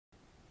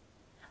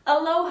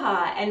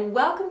Aloha and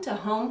welcome to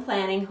Home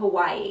Planning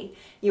Hawaii,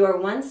 your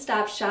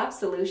one-stop shop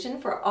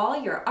solution for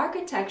all your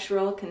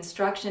architectural,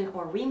 construction,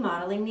 or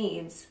remodeling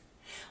needs.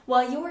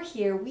 While you're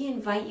here, we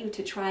invite you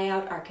to try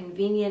out our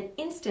convenient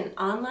instant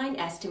online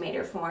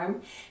estimator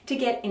form to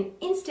get an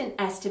instant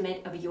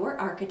estimate of your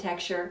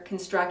architecture,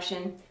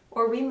 construction,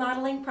 or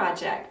remodeling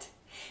project.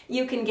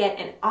 You can get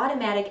an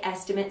automatic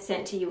estimate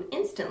sent to you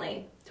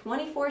instantly,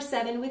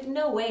 24/7 with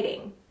no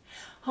waiting.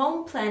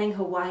 Home Planning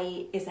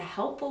Hawaii is a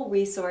helpful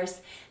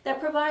resource that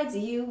provides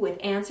you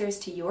with answers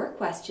to your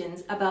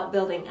questions about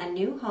building a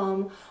new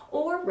home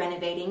or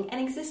renovating an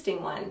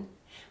existing one.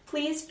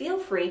 Please feel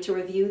free to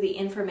review the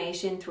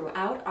information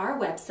throughout our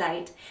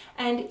website,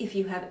 and if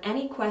you have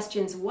any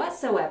questions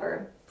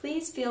whatsoever,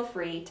 please feel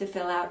free to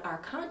fill out our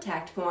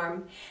contact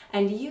form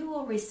and you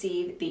will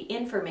receive the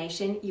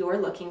information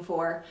you're looking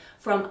for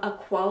from a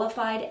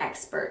qualified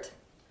expert.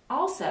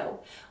 Also,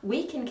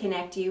 we can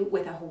connect you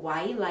with a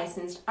Hawaii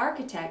licensed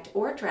architect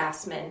or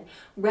draftsman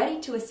ready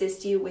to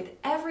assist you with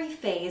every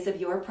phase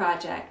of your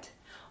project,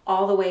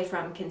 all the way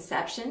from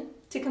conception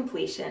to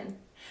completion.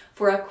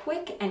 For a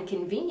quick and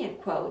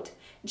convenient quote,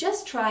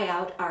 just try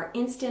out our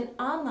instant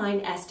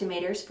online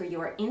estimators for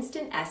your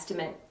instant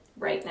estimate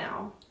right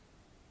now.